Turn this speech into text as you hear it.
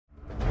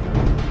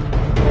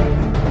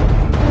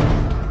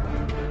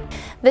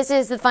This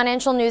is the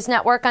Financial News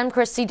Network. I'm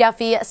Christy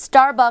Duffy.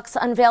 Starbucks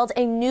unveiled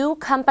a new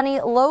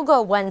company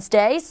logo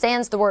Wednesday,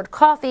 sans the word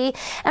coffee,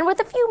 and with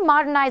a few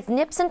modernized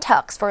nips and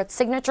tucks for its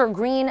signature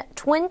green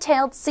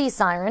twin-tailed sea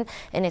siren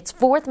in its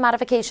fourth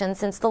modification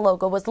since the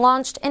logo was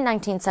launched in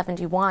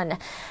 1971.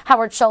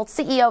 Howard Schultz,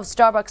 CEO of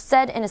Starbucks,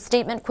 said in a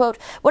statement, quote,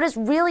 "What is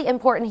really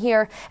important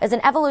here is an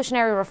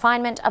evolutionary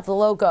refinement of the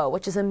logo,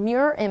 which is a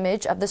mirror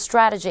image of the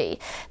strategy.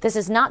 This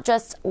is not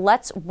just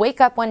let's wake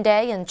up one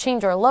day and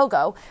change our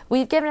logo.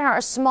 We've given our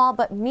small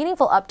but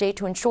meaningful update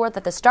to ensure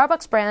that the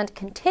Starbucks brand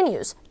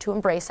continues to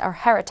embrace our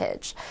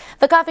heritage."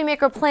 The coffee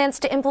maker plans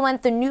to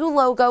implement the new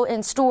logo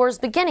in stores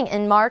beginning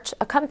in March,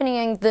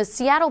 accompanying the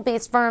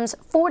Seattle-based firm's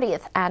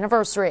 40th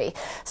anniversary.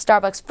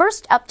 Starbucks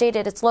first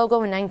updated its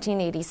logo in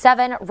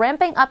 1987,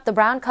 ramping up the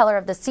brown color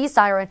of the sea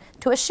siren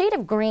to a shade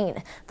of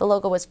green. The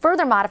logo was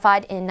further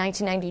modified in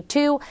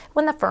 1992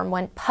 when the firm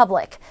went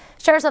public.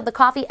 Shares of the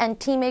coffee and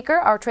tea maker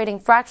are trading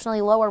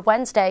fractionally lower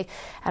Wednesday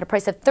at a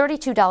price of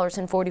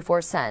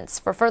 $32.44.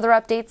 For further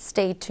updates,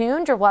 stay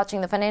tuned. You're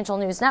watching the Financial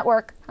News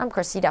Network. I'm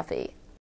Christy Duffy.